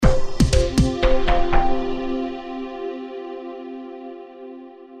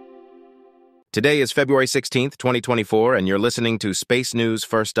Today is February 16th, 2024, and you're listening to Space News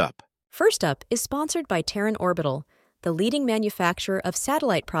First Up. First Up is sponsored by Terran Orbital, the leading manufacturer of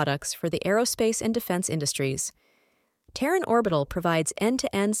satellite products for the aerospace and defense industries. Terran Orbital provides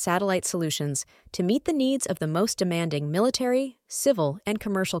end-to-end satellite solutions to meet the needs of the most demanding military, civil, and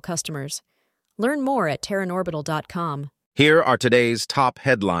commercial customers. Learn more at terranorbital.com. Here are today's top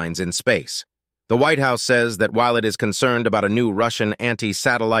headlines in space. The White House says that while it is concerned about a new Russian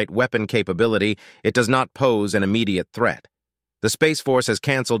anti-satellite weapon capability, it does not pose an immediate threat. The Space Force has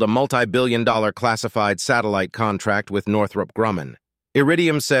canceled a multi-billion-dollar classified satellite contract with Northrop Grumman.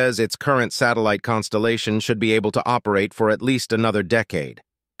 Iridium says its current satellite constellation should be able to operate for at least another decade.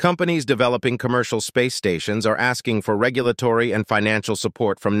 Companies developing commercial space stations are asking for regulatory and financial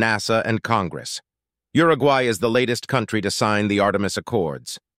support from NASA and Congress. Uruguay is the latest country to sign the Artemis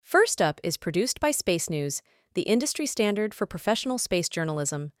Accords. First Up is produced by SpaceNews, the industry standard for professional space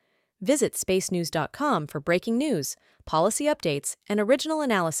journalism. Visit spacenews.com for breaking news, policy updates, and original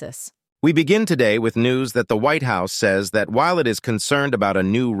analysis. We begin today with news that the White House says that while it is concerned about a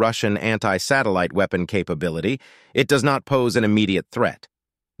new Russian anti-satellite weapon capability, it does not pose an immediate threat.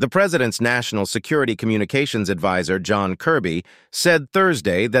 The president's national security communications advisor, John Kirby, said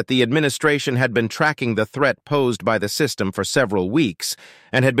Thursday that the administration had been tracking the threat posed by the system for several weeks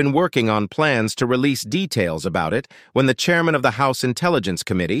and had been working on plans to release details about it when the chairman of the House Intelligence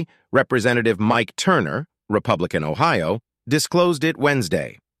Committee, Representative Mike Turner, Republican Ohio, disclosed it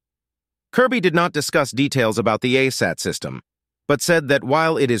Wednesday. Kirby did not discuss details about the ASAT system, but said that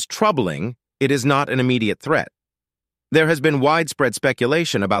while it is troubling, it is not an immediate threat. There has been widespread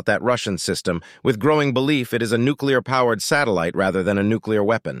speculation about that Russian system, with growing belief it is a nuclear-powered satellite rather than a nuclear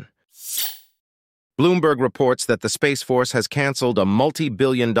weapon. Bloomberg reports that the Space Force has canceled a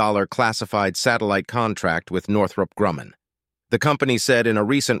multi-billion-dollar classified satellite contract with Northrop Grumman. The company said in a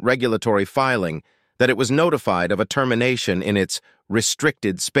recent regulatory filing that it was notified of a termination in its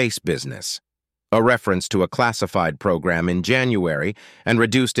restricted space business, a reference to a classified program in January, and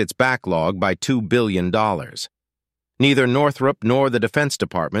reduced its backlog by $2 billion. Neither Northrop nor the Defense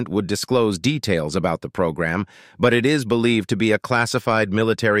Department would disclose details about the program, but it is believed to be a classified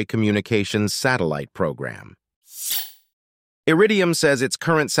military communications satellite program. Iridium says its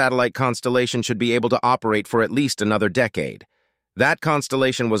current satellite constellation should be able to operate for at least another decade. That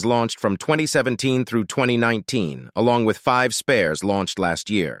constellation was launched from 2017 through 2019, along with 5 spares launched last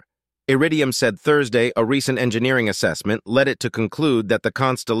year. Iridium said Thursday a recent engineering assessment led it to conclude that the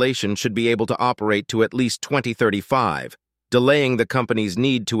constellation should be able to operate to at least 2035, delaying the company's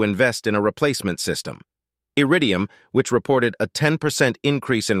need to invest in a replacement system. Iridium, which reported a 10%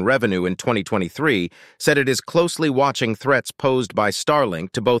 increase in revenue in 2023, said it is closely watching threats posed by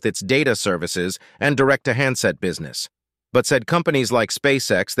Starlink to both its data services and direct-to-handset business, but said companies like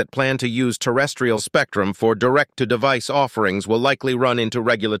SpaceX that plan to use terrestrial spectrum for direct-to-device offerings will likely run into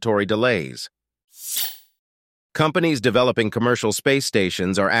regulatory delays. Companies developing commercial space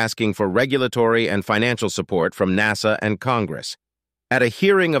stations are asking for regulatory and financial support from NASA and Congress. At a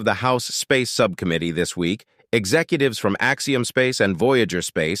hearing of the House Space Subcommittee this week, executives from Axiom Space and Voyager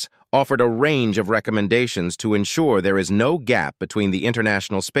Space offered a range of recommendations to ensure there is no gap between the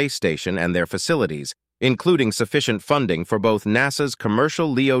International Space Station and their facilities, including sufficient funding for both NASA's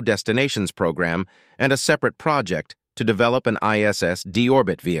Commercial LEO Destinations program and a separate project to develop an ISS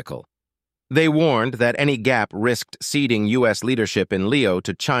deorbit vehicle. They warned that any gap risked ceding U.S. leadership in LEO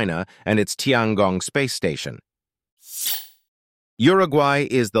to China and its Tiangong space station. Uruguay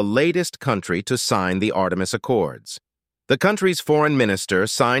is the latest country to sign the Artemis Accords. The country's foreign minister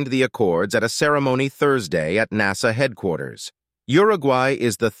signed the accords at a ceremony Thursday at NASA headquarters. Uruguay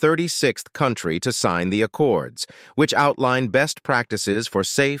is the 36th country to sign the accords, which outline best practices for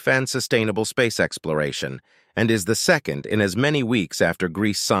safe and sustainable space exploration, and is the second in as many weeks after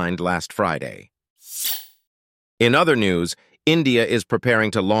Greece signed last Friday. In other news, India is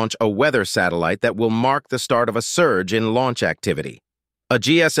preparing to launch a weather satellite that will mark the start of a surge in launch activity. A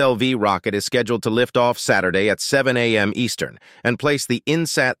GSLV rocket is scheduled to lift off Saturday at 7 a.m. Eastern and place the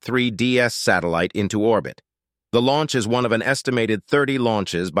INSAT-3 DS satellite into orbit. The launch is one of an estimated 30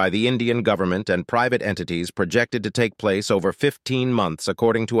 launches by the Indian government and private entities projected to take place over 15 months,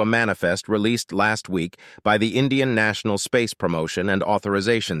 according to a manifest released last week by the Indian National Space Promotion and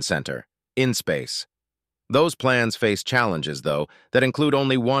Authorization Center, InSpace. Those plans face challenges, though, that include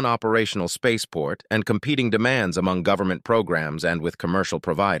only one operational spaceport and competing demands among government programs and with commercial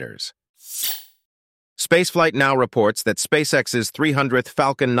providers. Spaceflight Now reports that SpaceX's 300th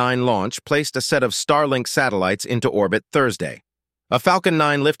Falcon 9 launch placed a set of Starlink satellites into orbit Thursday. A Falcon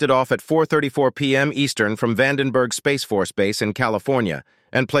 9 lifted off at 4:34 p.m. Eastern from Vandenberg Space Force Base in California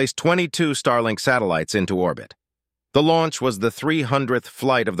and placed 22 Starlink satellites into orbit. The launch was the 300th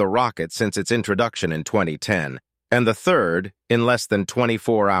flight of the rocket since its introduction in 2010, and the third in less than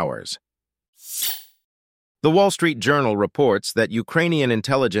 24 hours. The Wall Street Journal reports that Ukrainian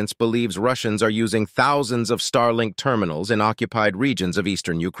intelligence believes Russians are using thousands of Starlink terminals in occupied regions of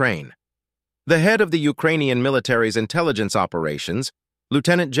eastern Ukraine. The head of the Ukrainian military's intelligence operations,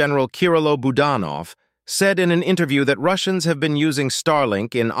 Lieutenant General Kirilo Budanov, said in an interview that Russians have been using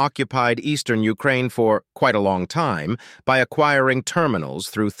Starlink in occupied eastern Ukraine for quite a long time by acquiring terminals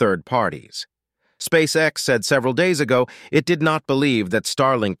through third parties. SpaceX said several days ago it did not believe that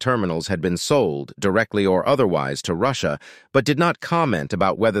Starlink terminals had been sold, directly or otherwise, to Russia, but did not comment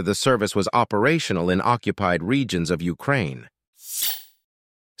about whether the service was operational in occupied regions of Ukraine.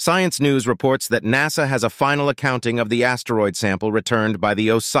 Science News reports that NASA has a final accounting of the asteroid sample returned by the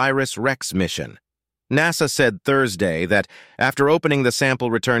OSIRIS-REx mission. NASA said Thursday that, after opening the sample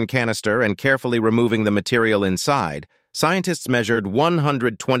return canister and carefully removing the material inside, scientists measured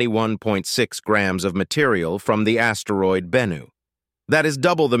 121.6 grams of material from the asteroid Bennu. That is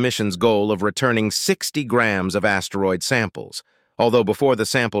double the mission's goal of returning 60 grams of asteroid samples. Although before the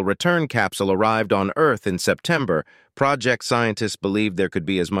sample return capsule arrived on Earth in September, project scientists believed there could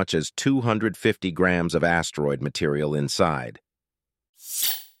be as much as 250 grams of asteroid material inside.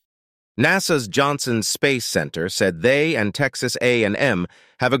 NASA's Johnson Space Center said they and Texas A&M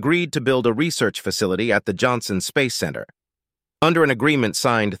have agreed to build a research facility at the Johnson Space Center. Under an agreement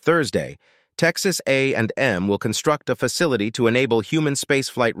signed Thursday, Texas A&M will construct a facility to enable human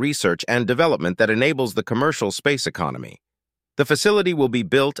spaceflight research and development that enables the commercial space economy. The facility will be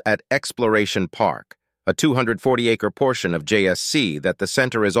built at Exploration Park, a 240-acre portion of JSC that the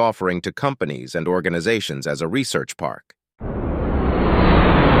center is offering to companies and organizations as a research park.